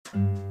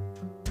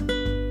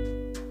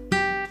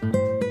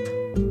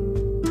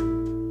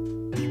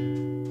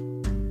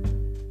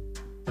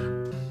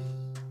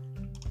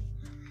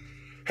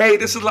Hey,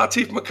 this is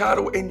Latif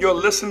Mercado, and you're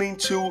listening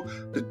to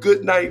the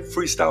Good Night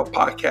Freestyle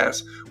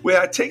Podcast,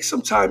 where I take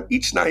some time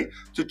each night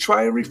to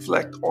try and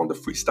reflect on the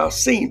freestyle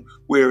scene,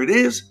 where it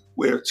is,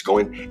 where it's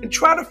going, and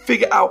try to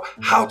figure out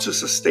how to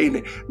sustain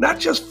it, not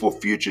just for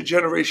future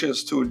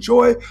generations to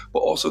enjoy,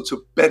 but also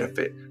to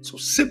benefit. So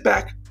sit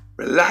back,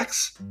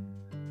 relax,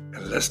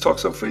 and let's talk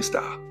some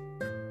freestyle.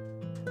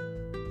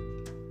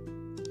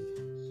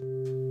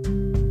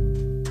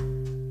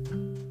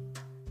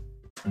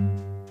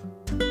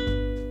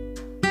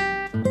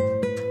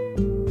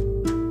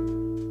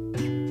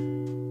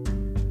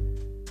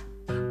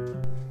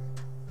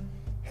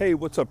 Hey,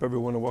 what's up,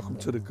 everyone, and welcome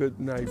to the Good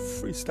Night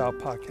Freestyle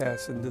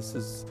Podcast, and this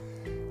is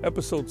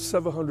episode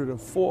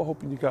 704.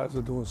 Hoping you guys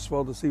are doing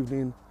swell this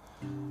evening.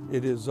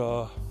 It is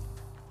 10:30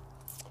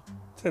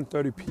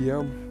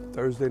 p.m.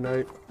 Thursday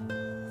night.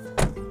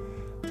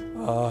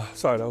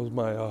 Sorry, that was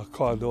my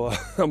car door.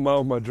 I'm out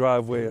on my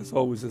driveway, as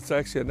always. It's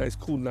actually a nice,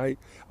 cool night.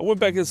 I went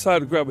back inside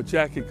to grab a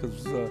jacket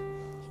because it was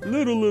a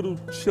little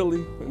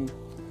chilly, and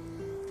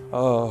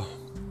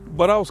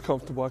but I was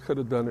comfortable. I could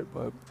have done it,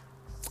 but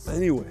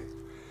anyway.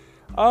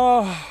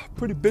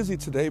 Pretty busy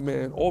today,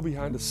 man. All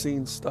behind the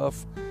scenes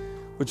stuff,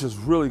 which is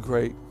really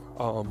great.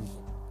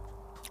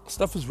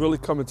 Stuff is really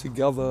coming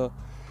together. A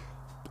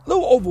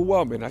little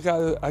overwhelming. I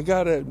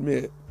gotta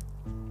admit,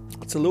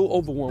 it's a little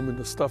overwhelming,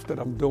 the stuff that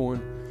I'm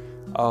doing.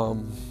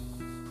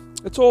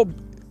 It's all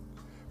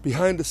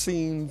behind the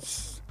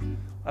scenes,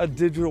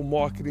 digital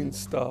marketing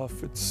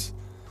stuff. It's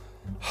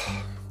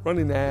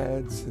running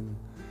ads and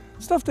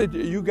stuff that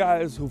you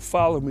guys who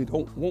follow me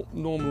won't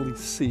normally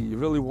see. You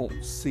really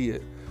won't see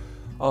it.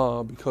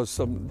 Because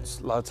a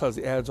lot of times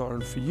the ads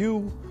aren't for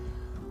you.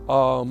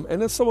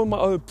 And then some of my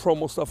other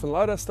promo stuff, and a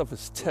lot of that stuff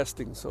is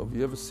testing. So if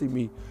you ever see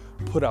me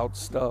put out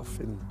stuff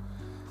and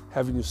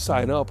having you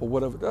sign up or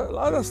whatever, a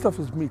lot of that stuff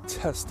is me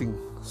testing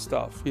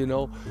stuff,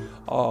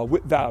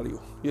 with value.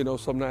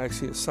 So I'm not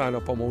actually a sign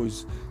up. I'm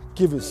always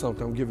giving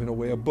something. I'm giving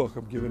away a book.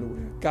 I'm giving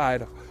away a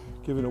guide. I'm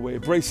giving away a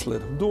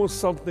bracelet. I'm doing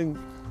something,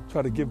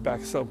 try to give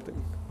back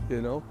something,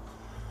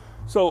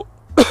 So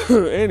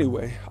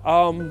anyway,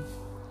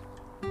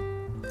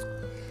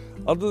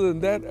 other than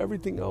that,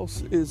 everything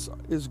else is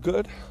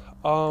good.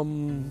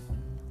 Man,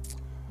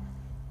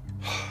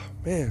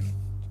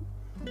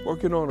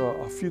 working on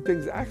a few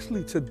things.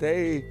 Actually,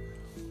 today,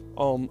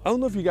 I don't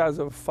know if you guys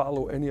ever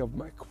follow any of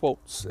my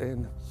quotes,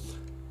 and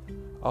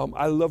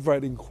I love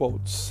writing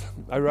quotes.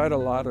 I write a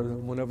lot of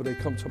them whenever they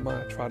come to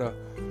mind.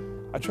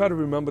 I try to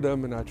remember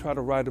them, and I try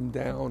to write them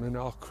down, and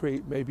I'll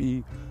create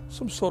maybe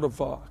some sort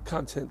of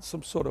content,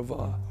 some sort of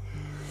a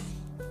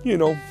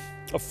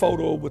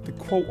photo with the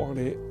quote on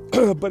it.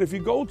 But if you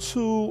go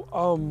to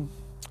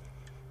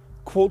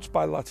quotes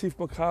by Latif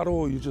Mercado,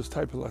 or you just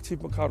type in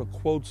Latif Mercado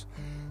quotes,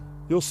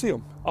 you'll see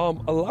them. A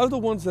lot of the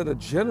ones that are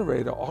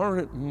generated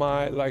aren't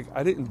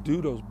I didn't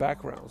do those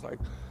backgrounds. Like,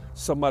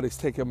 somebody's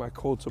taking my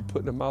quotes and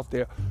putting them out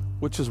there,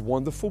 which is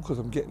wonderful because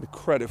I'm getting the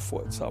credit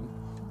for it. So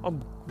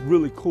I'm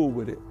really cool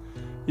with it,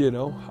 And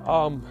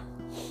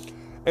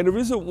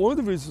one of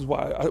the reasons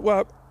why I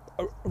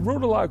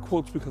wrote a lot of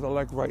quotes because I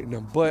like writing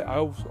them, but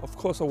of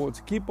course I wanted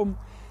to keep them.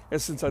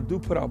 And since I do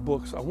put out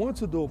books, I wanted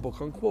to do a book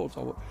on quotes.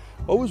 I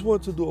always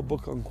wanted to do a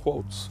book on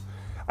quotes.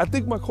 I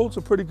think my quotes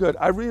are pretty good.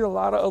 I read a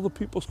lot of other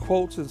people's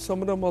quotes, and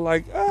some of them are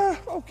like,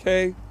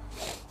 okay,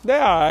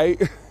 they're all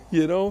right,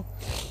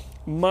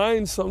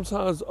 Mine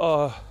sometimes,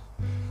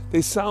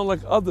 they sound like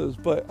others,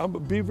 but I'm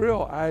going to be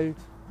real. I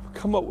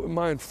come up with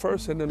mine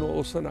first, and then all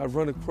of a sudden I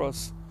run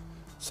across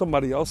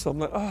somebody else. I'm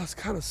like, it's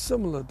kind of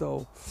similar,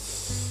 though.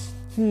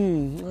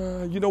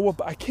 You know what?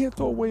 But I can't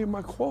throw away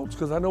my quotes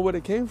because I know where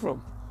they came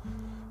from.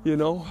 And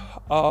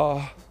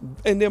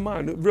they're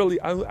mine.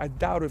 Really, I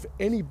doubt if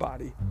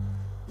anybody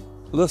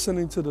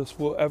listening to this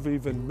will ever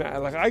even matter.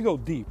 Like, I go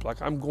deep. Like,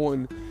 I'm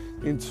going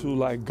into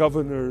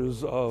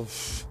governors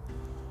of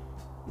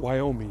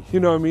Wyoming. You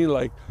know what I mean?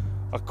 Like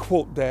a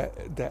quote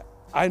that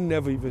I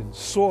never even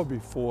saw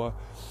before.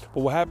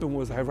 But what happened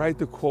was I write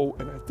the quote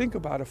and I think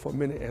about it for a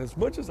minute. And as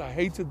much as I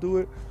hate to do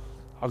it,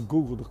 I'll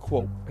Google the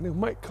quote and it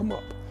might come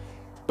up.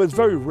 But it's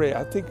very rare.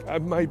 I think I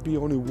might be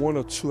only one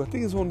or two. I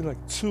think it's only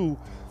two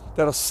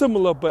that are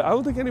similar, but I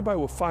don't think anybody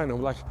will find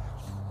them. Like,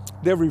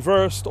 they're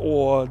reversed,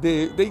 or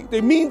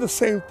they mean the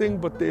same thing,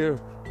 but they're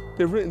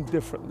written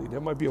differently. There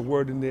might be a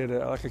word in there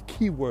that, like a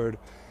keyword,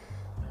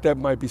 that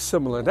might be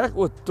similar. And that's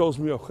what throws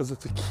me off, because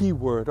it's a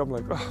keyword. I'm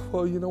like,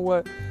 well, you know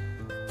what?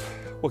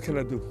 What can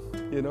I do?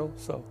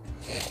 So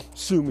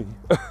sue me.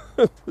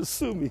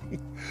 Sue me.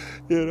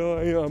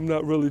 I'm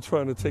not really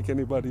trying to take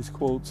anybody's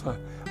quotes. I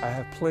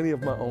have plenty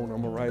of my own.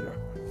 I'm a writer.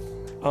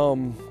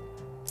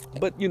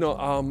 But,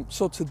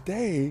 so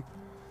today,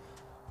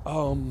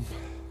 I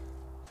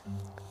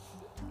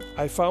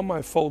found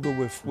my folder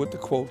with the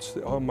quotes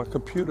on my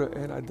computer,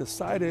 and I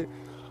decided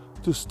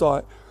to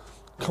start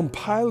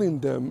compiling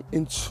them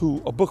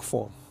into a book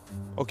form,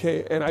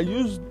 okay? And I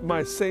used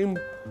my same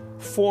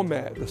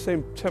format, the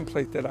same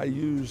template that I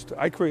used.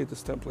 I created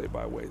this template,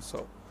 by the way,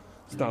 so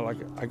it's not like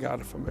I got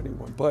it from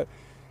anyone. But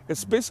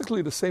it's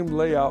basically the same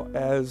layout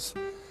as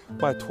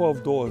my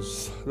 12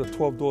 doors, the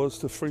 12 doors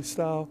to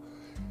freestyle.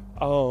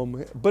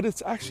 But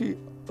it's actually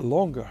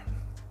longer.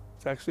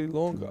 It's actually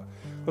longer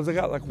because I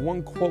got like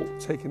one quote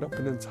taking up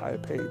an entire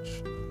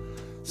page.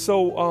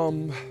 So,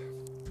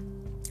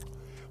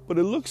 but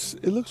it looks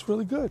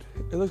really good.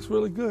 It looks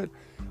really good.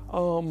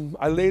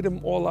 I laid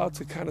them all out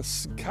to kind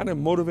of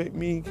motivate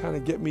me, kind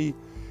of get me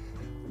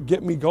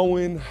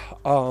going.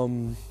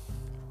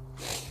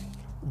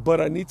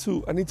 But I need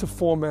to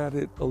format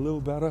it a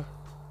little better,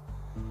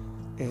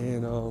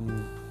 and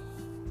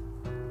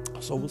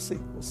so we'll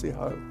see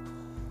how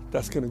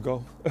that's gonna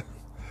go.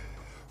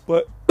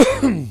 But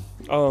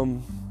I'm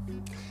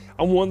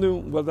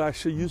wondering whether I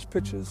should use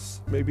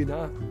pictures. Maybe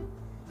not.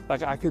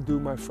 Like I could do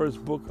my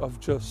first book of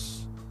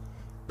just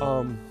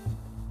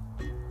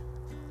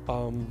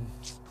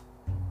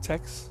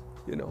text,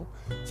 you know.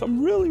 So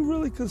I'm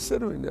really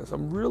considering this.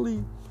 I'm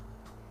really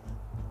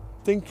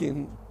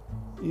thinking,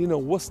 you know,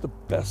 what's the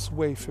best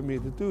way for me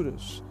to do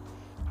this?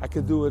 I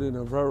could do it in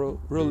a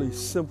really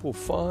simple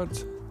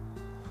font.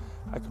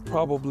 I could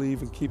probably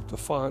even keep the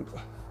font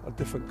a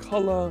different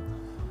color.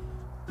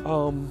 I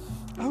don't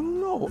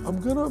know.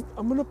 I'm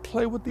gonna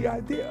play with the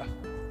idea,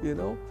 you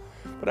know.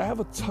 But I have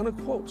a ton of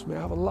quotes, man.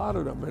 I have a lot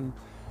of them, and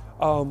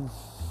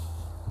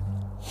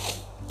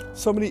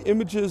some of the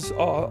images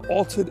are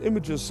altered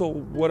images. So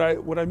what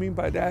I mean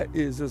by that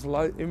is there's a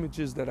lot of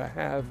images that I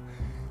have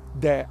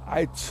that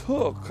I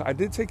took. I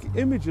did take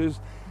images,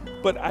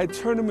 but I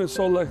turned them in.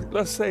 So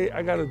let's say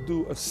I got to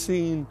do a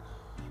scene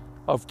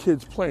of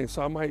kids playing.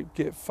 So I might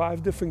get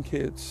 5 different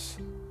kids.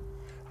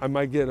 I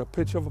might get a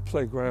picture of a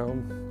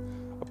playground,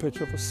 a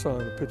picture of a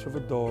son, a picture of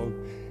a dog,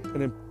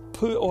 and then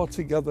put it all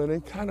together and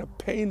then kind of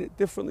paint it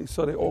differently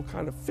so they all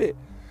kind of fit.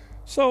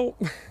 So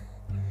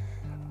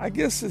I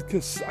guess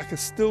it's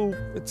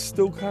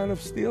still kind of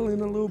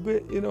stealing a little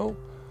bit, you know,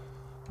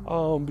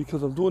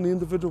 because I'm doing the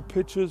individual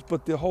pictures,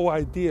 but the whole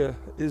idea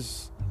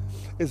is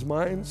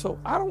mine. So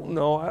I don't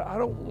know.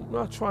 I'm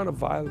not trying to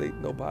violate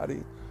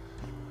nobody.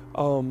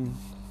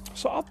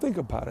 So I'll think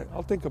about it.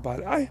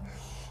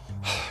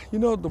 You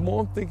know, the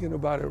more I'm thinking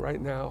about it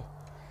right now,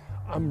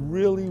 I'm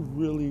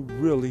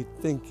really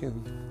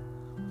thinking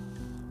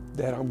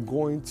that I'm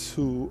going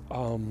to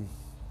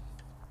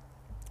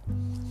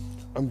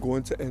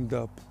end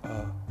up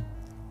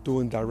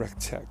doing direct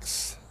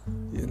text,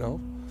 you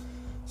know?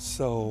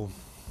 So,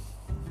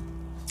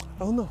 I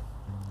don't know.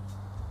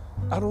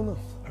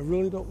 I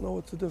really don't know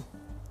what to do.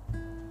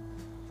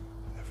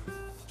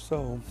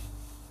 So,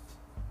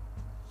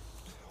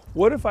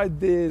 what if I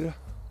did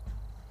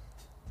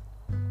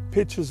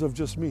pictures of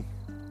just me?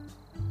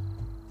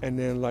 And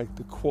then like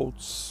the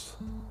quotes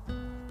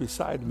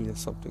beside me or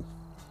something,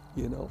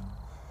 you know?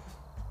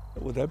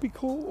 Would that be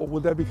cool, or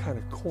would that be kind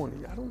of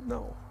corny? I don't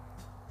know.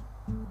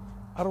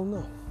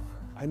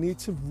 I need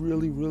to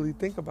really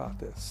think about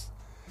this.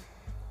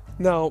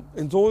 Now,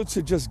 in order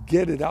to just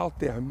get it out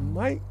there, I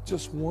might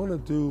just want to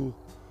do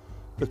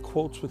the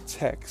quotes with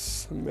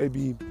text, and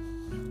maybe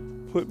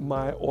put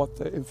my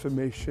author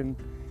information.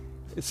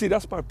 See,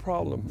 that's my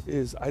problem,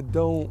 is I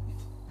don't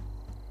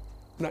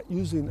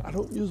use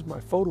my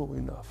photo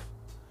enough.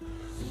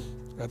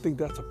 I think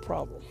that's a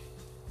problem.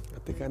 I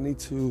think I need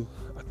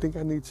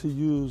to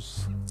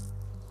use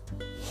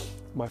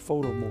my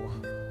photo more,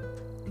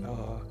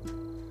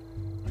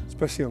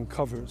 especially on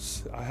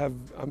covers.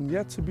 I'm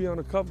yet to be on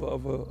a cover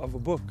of a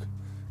book,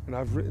 and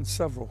I've written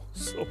several.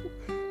 So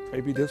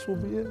maybe this will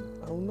be it.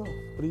 I don't know.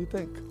 What do you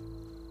think?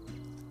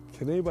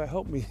 Can anybody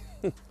help me?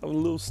 I'm a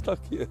little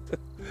stuck here.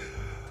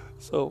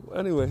 So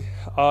anyway,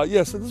 so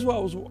this is what I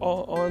was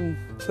on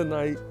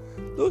tonight.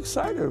 A little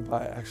excited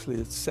about it, actually.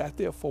 It sat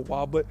there for a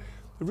while, but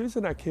the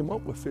reason I came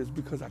up with it is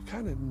because I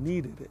kind of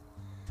needed it.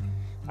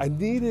 I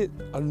needed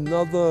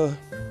another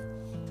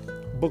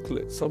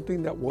booklet,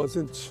 something that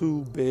wasn't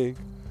too big,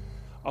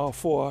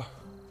 for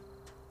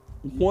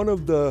one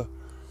of the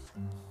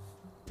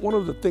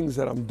things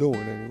that I'm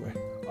doing anyway.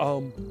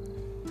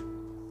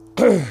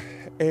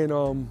 And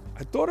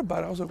I thought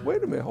about it. I was like,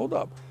 wait a minute, hold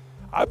up.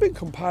 I've been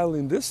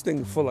compiling this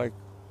thing for like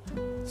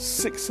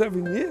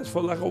 6-7 years.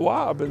 For like a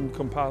while I've been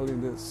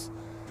compiling this.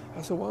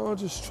 I said, why don't I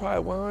just try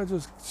it? Why don't I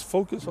just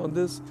focus on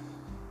this?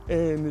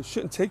 And it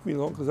shouldn't take me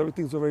long because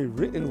everything's already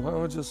written. Why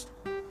don't I just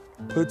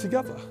put it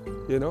together,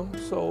 you know?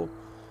 So,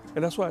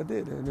 and that's what I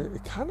did. And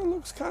it kind of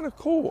looks kind of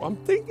cool. I'm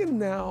thinking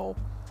now,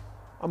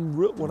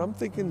 what I'm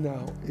thinking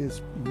now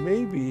is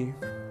maybe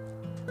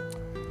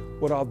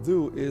what I'll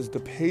do is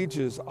the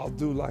pages, I'll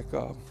do like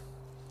a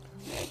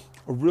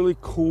really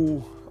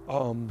cool,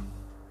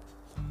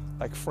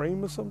 like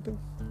frame or something,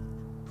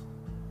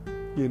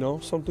 you know,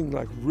 something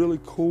like really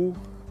cool.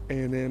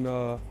 And then,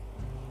 I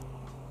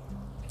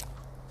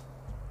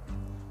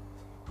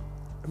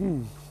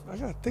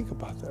gotta think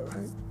about that,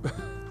 right?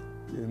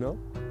 You know,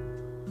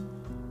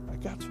 I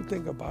got to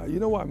think about it. You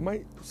know what? I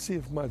might see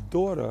if my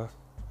daughter,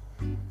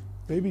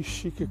 maybe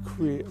she could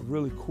create a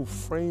really cool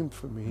frame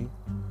for me.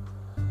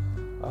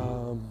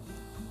 I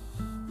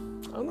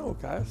don't know,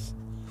 guys.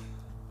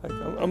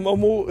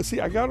 Like see,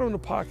 I got on the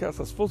podcast.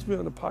 I'm supposed to be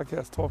on the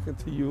podcast talking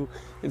to you.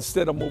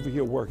 Instead, I'm over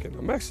here working.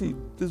 This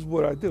is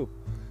what I do.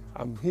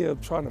 I'm here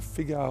trying to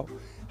figure out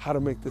how to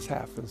make this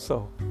happen.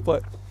 So,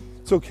 but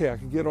it's okay. I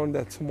can get on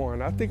that tomorrow.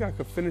 And I think I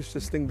could finish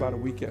this thing by the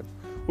weekend,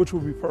 which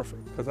would be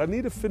perfect. Because I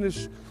need to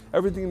finish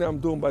everything that I'm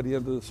doing by the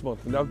end of this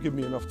month. And that'll give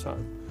me enough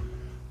time.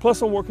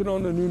 Plus, I'm working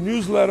on the new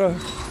newsletter.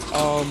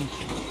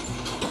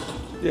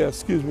 Yeah,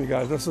 excuse me,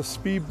 guys. That's a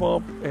speed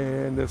bump.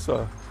 And it's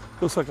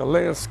looks like a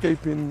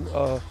landscaping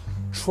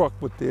truck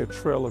with their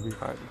trailer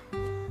behind it.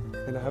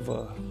 And I have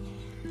a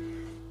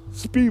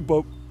speed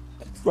bump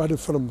right in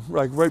front of me,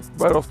 like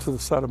right off to the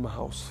side of my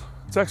house.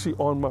 It's actually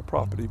on my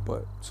property,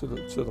 but to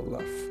the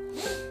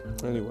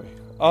left. Anyway,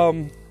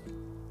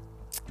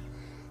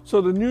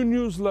 so the new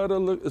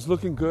newsletter is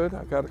looking good.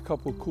 I got a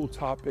couple of cool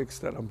topics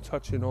that I'm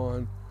touching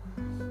on.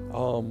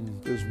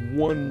 There's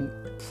one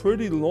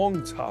pretty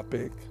long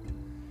topic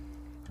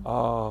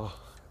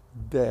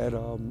that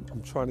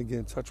I'm trying to get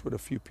in touch with a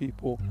few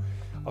people.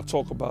 I'll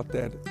talk about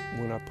that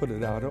when I put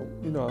it out. I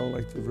don't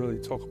like to really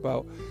talk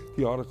about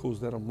the articles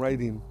that I'm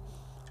writing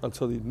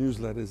until the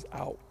newsletter is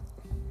out,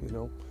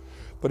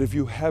 But if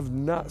you have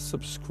not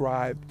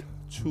subscribed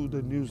to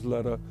the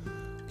newsletter,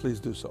 please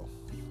do so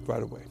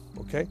right away,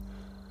 okay?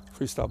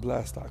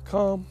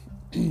 freestyleblast.com.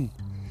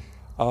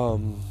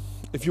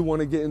 If you want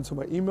to get into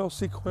my email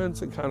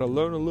sequence and kind of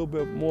learn a little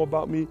bit more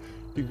about me,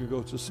 you can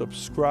go to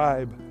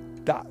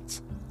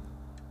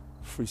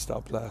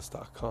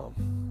subscribe.freestyleblast.com,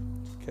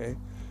 okay?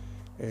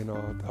 And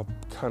I'll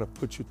kind of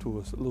put you through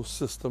a little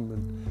system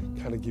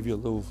and kind of give you a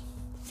little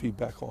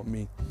feedback on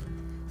me,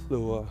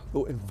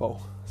 little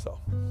info. So,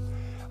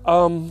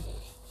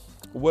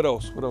 what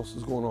else? What else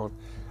is going on?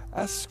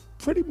 That's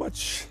pretty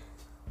much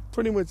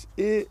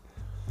it.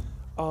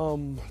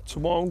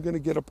 Tomorrow I'm gonna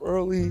get up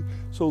early.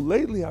 So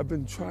lately I've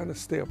been trying to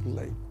stay up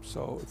late.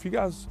 So if you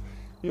guys,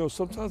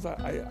 sometimes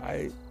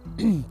I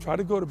try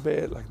to go to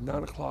bed like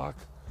 9 o'clock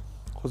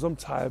because I'm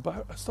tired.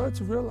 But I started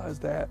to realize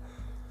that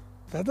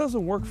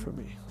doesn't work for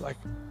me. Like,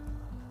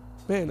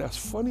 man, as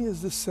funny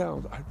as this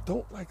sounds, I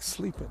don't like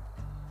sleeping.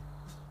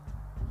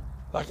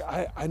 Like,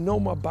 I know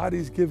my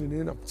body's giving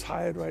in. I'm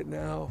tired right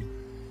now.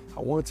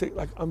 I want to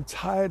I'm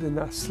tired and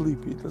not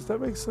sleepy. Does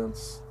that make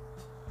sense?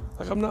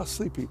 Like, I'm not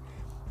sleepy.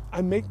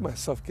 I make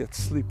myself get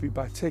sleepy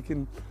by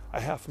taking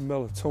a half of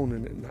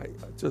melatonin at night.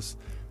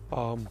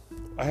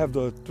 I have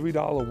the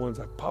 $3 ones.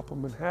 I pop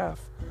them in half.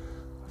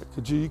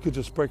 You could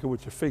just break it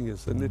with your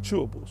fingers, and they're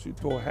chewables. You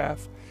throw a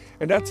half,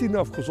 and that's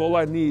enough because all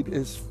I need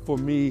is for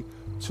me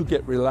to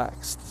get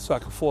relaxed so I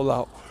can fall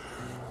out.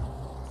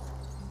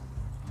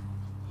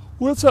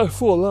 Once I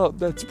fall out,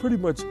 that's pretty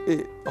much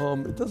it.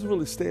 It doesn't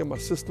really stay in my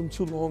system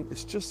too long.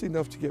 It's just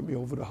enough to get me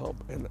over the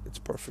hump, and it's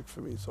perfect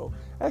for me. So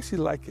I actually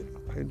like it.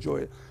 I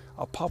enjoy it.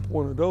 I'll pop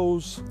one of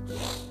those,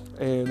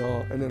 and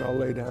then I'll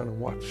lay down and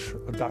watch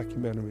a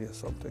documentary or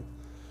something.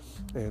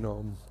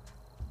 And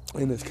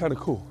it's kind of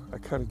cool. I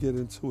kind of get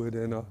into it,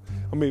 and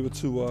I'm able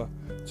to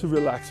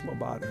relax my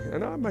body.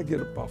 And I might get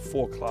up about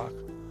 4 o'clock,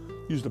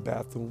 use the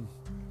bathroom,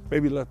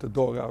 maybe let the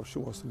dog out if she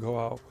wants to go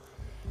out.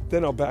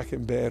 Then I'm back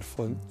in bed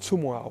for 2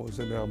 more hours,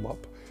 and then I'm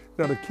up.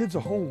 Now, the kids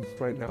are home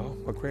right now.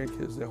 My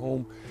grandkids, they're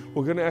home.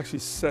 We're going to actually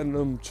send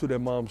them to their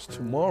moms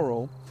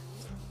tomorrow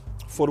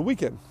for the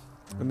weekend.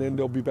 And then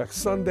they'll be back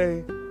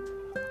Sunday,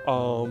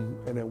 and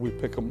then we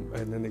pick them,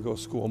 and then they go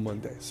to school on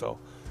Monday. So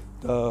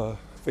the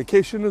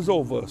vacation is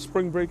over.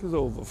 Spring break is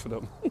over for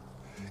them.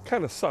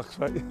 Kind of sucks,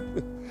 right?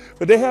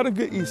 But they had a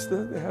good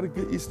Easter.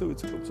 We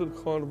took them to the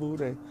carnival.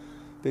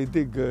 They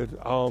did good.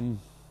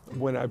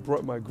 When I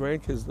brought my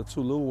grandkids, the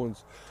 2 little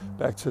ones,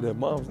 back to their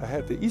moms, I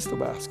had the Easter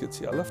baskets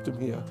here. I left them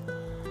here.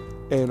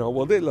 And,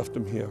 they left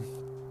them here.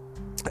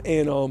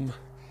 And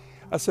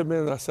I said,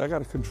 I got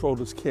to control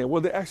this candy.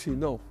 Well,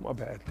 no, my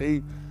bad.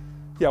 I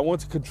want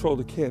to control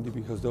the candy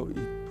because they'll eat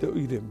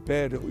it in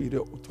bed, they'll eat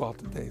it throughout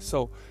the day.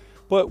 So,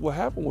 but what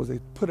happened was they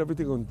put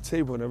everything on the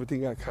table and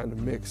everything got kind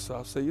of mixed. So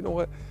I said, you know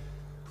what?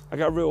 I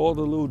got rid of all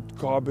the little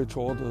garbage,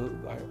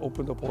 I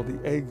opened up all the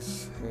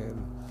eggs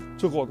and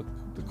took all the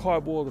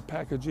cardboard, the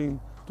packaging,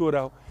 threw it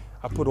out.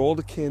 I put all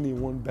the candy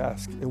in one bag.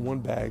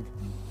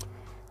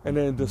 And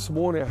then this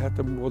afternoon, I had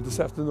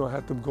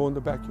them go in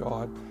the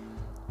backyard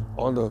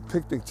on the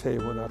picnic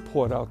table, and I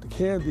poured out the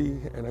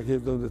candy, and I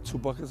gave them the 2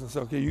 buckets. I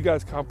said, okay, you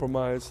guys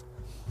compromise,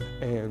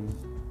 and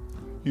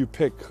you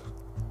pick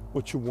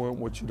what you want,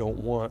 what you don't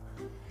want.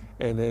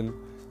 And then,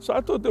 so I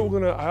thought I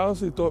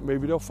honestly thought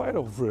maybe they'll fight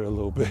over it a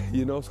little bit,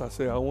 So I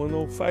said, I want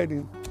no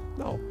fighting.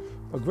 No,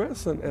 my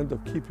grandson ended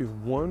up keeping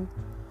 1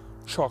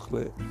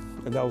 chocolate,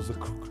 and that was a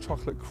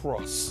chocolate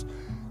cross.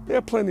 There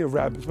are plenty of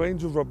rabbits, but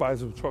Angel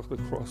buys them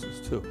chocolate crosses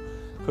too,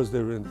 because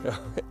they're in there.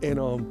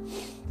 And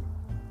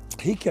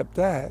he kept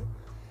that,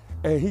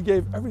 and he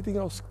gave everything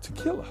else to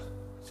Killa.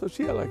 So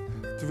she had like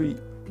 3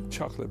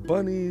 chocolate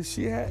bunnies.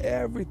 She had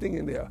everything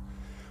in there.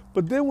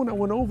 But then when I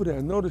went over there,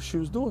 I noticed she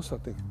was doing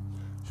something.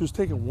 She was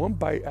taking 1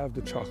 bite out of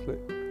the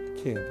chocolate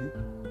candy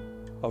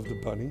of the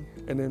bunny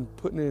and then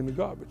putting it in the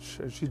garbage.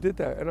 And she did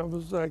that, and I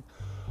was like,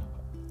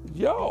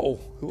 yo,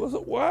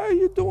 why are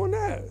you doing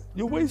that?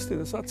 You're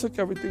wasting it. So I took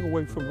everything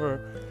away from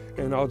her,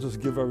 and I'll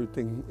just give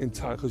everything in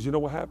time. Because you know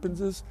what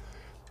happens is,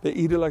 they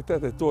eat it like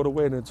that, they throw it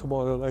away, and then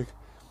tomorrow they're like,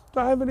 do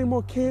I have any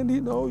more candy?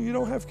 No, you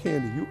don't have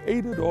candy. You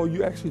ate it, or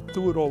you actually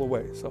threw it all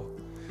away. So,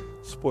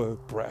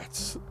 spoiled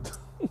brats.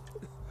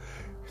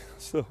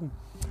 So,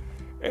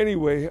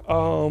 anyway,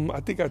 I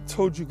think I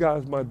told you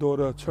guys my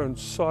daughter turned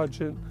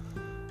sergeant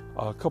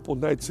a couple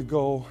nights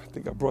ago. I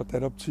think I brought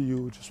that up to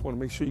you. Just want to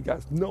make sure you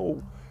guys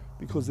know,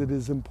 because it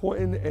is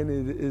important and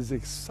it is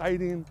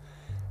exciting,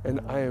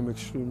 and I am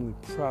extremely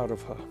proud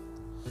of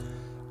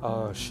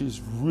her.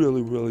 She's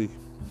really, really,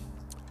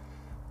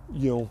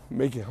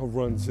 making her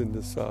runs in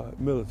this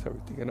military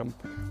thing, and I'm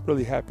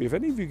really happy. If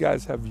any of you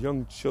guys have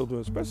young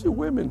children, especially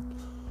women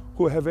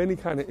who have any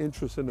kind of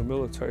interest in the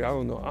military, I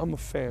don't know, I'm a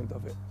fan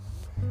of it.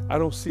 I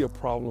don't see a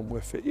problem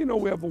with it.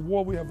 We have a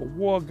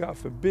war, God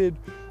forbid.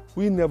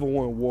 We never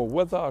want war.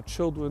 Whether our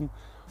children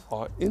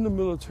are in the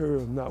military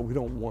or not, we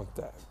don't want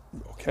that,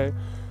 okay?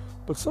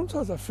 But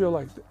sometimes I feel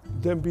like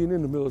them being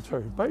in the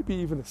military might be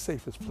even the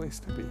safest place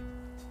to be,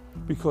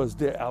 because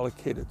they're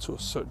allocated to a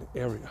certain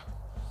area.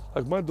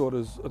 Like my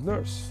daughter's a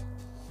nurse.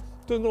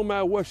 No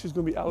matter what, she's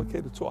going to be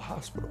allocated to a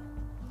hospital.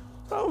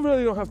 I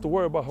don't have to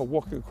worry about her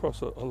walking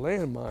across a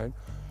landmine.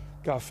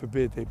 God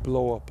forbid they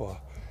blow up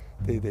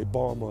they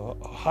bomb a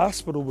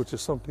hospital, which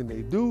is something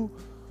they do.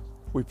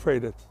 We pray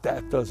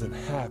that doesn't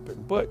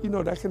happen. But,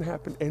 that can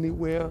happen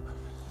anywhere.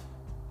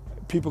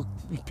 People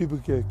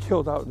get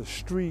killed out in the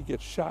street,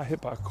 get shot, hit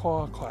by a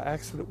car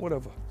accident,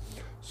 whatever.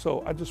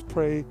 So I just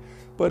pray.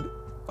 But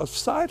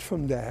aside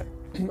from that,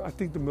 I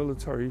think the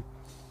military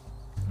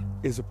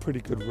is a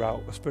pretty good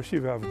route, especially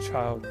if you have a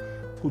child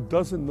who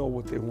doesn't know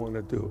what they want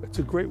to do. It's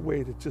a great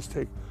way to just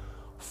take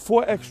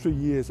 4 extra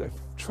years and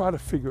try to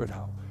figure it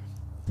out.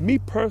 Me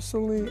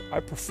personally, I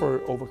prefer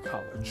it over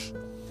college.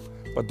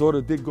 My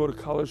daughter did go to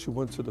college. She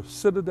went to the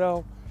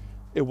Citadel.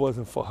 It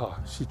wasn't for her.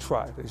 She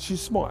tried, and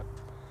she's smart,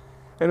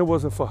 and it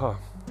wasn't for her.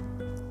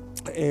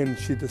 And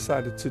she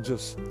decided to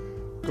just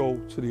go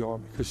to the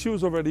Army, because she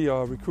was already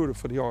recruited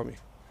for the Army.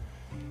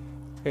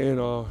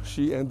 And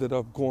she ended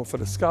up going for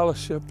the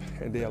scholarship,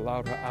 and they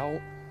allowed her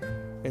out.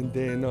 And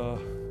then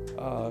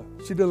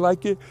she didn't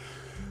like it,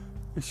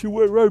 and she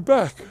went right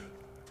back.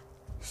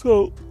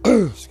 So,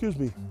 excuse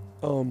me.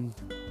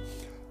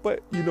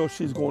 But,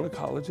 she's going to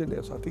college in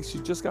there. So I think she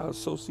just got her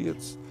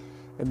associates.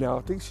 And now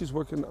I think she's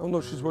working, I don't know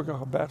if she's working on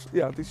her bachelor's.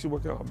 Yeah, I think she's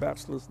working on her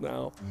bachelor's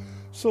now.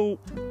 So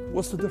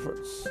what's the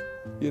difference?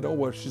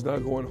 She's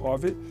not going to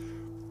Harvard.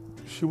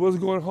 She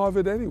wasn't going to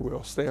Harvard anywhere,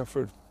 or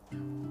Stanford.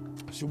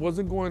 She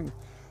wasn't going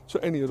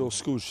to any of those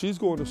schools. She's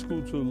going to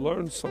school to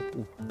learn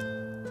something,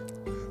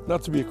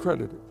 not to be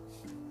accredited.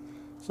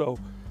 So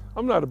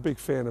I'm not a big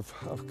fan of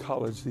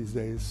college these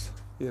days,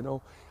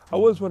 I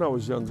was when I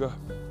was younger.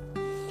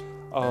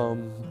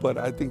 But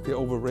I think they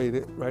overrate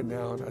it right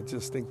now, and I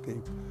just think they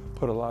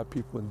put a lot of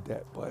people in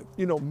debt. But,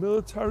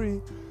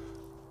 military,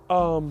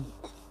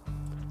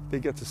 they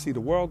get to see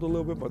the world a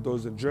little bit. My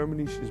daughter's in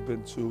Germany. She's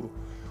been to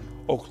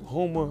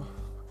Oklahoma.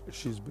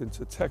 She's been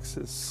to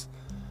Texas.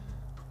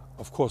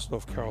 Of course,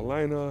 North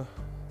Carolina.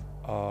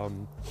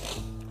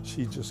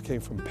 She just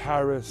came from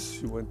Paris.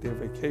 She went there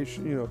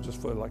vacation,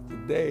 just for like the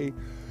day.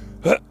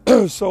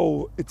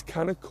 So it's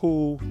kind of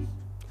cool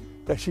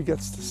that she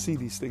gets to see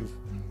these things.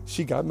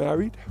 She got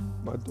married.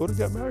 My daughter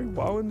got married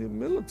while in the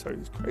military.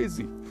 It's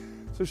crazy.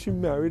 So she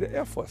married an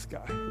Air Force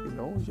guy,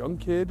 young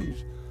kid.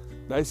 He's a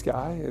nice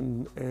guy.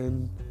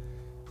 And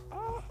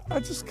I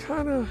just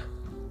kind of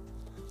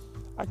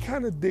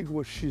dig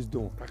what she's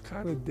doing. I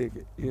kind of dig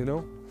it,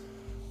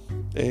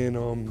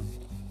 And,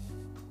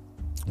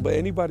 but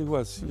anybody who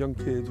has young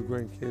kids or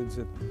grandkids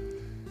and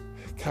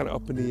kind of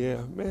up in the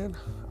air, man,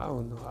 I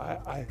don't know.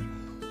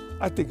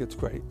 I think it's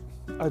great.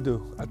 I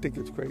do. I think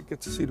it's great. Get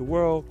to see the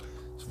world.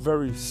 It's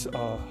very,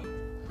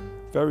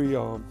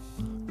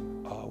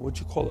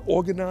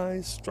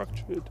 organized,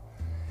 structured.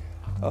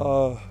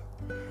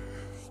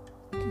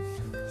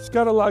 It's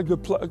got a lot of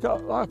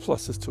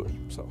pluses to it.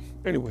 So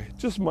anyway,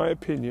 just my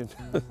opinion.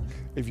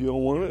 If you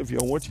don't want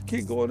your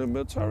kid going to the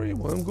military, you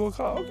want him to go to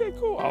college, okay,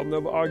 cool. I'll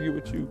never argue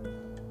with you.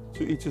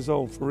 To each his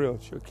own, for real.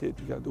 It's your kid.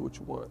 You gotta do what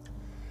you want.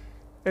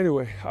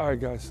 Anyway, all right,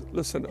 guys.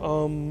 Listen,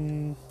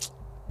 I'm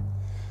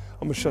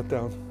gonna shut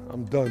down.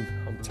 I'm done.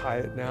 I'm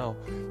tired now.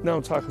 Now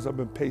I'm tired because I've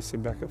been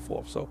pacing back and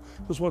forth. So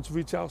just want to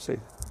reach out, say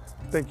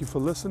thank you for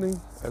listening.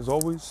 As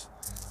always,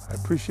 I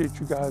appreciate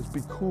you guys.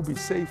 Be cool, be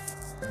safe,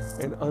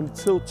 and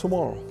until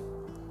tomorrow,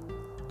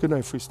 good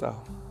night,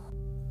 freestyle.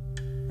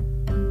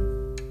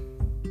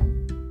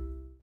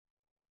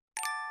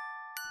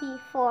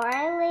 Before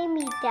I lay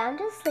me down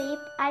to sleep,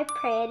 I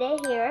pray to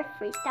hear a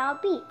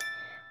freestyle beat.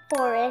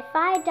 For if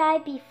I die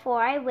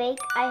before I wake,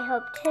 I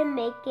hope to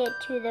make it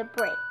to the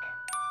break.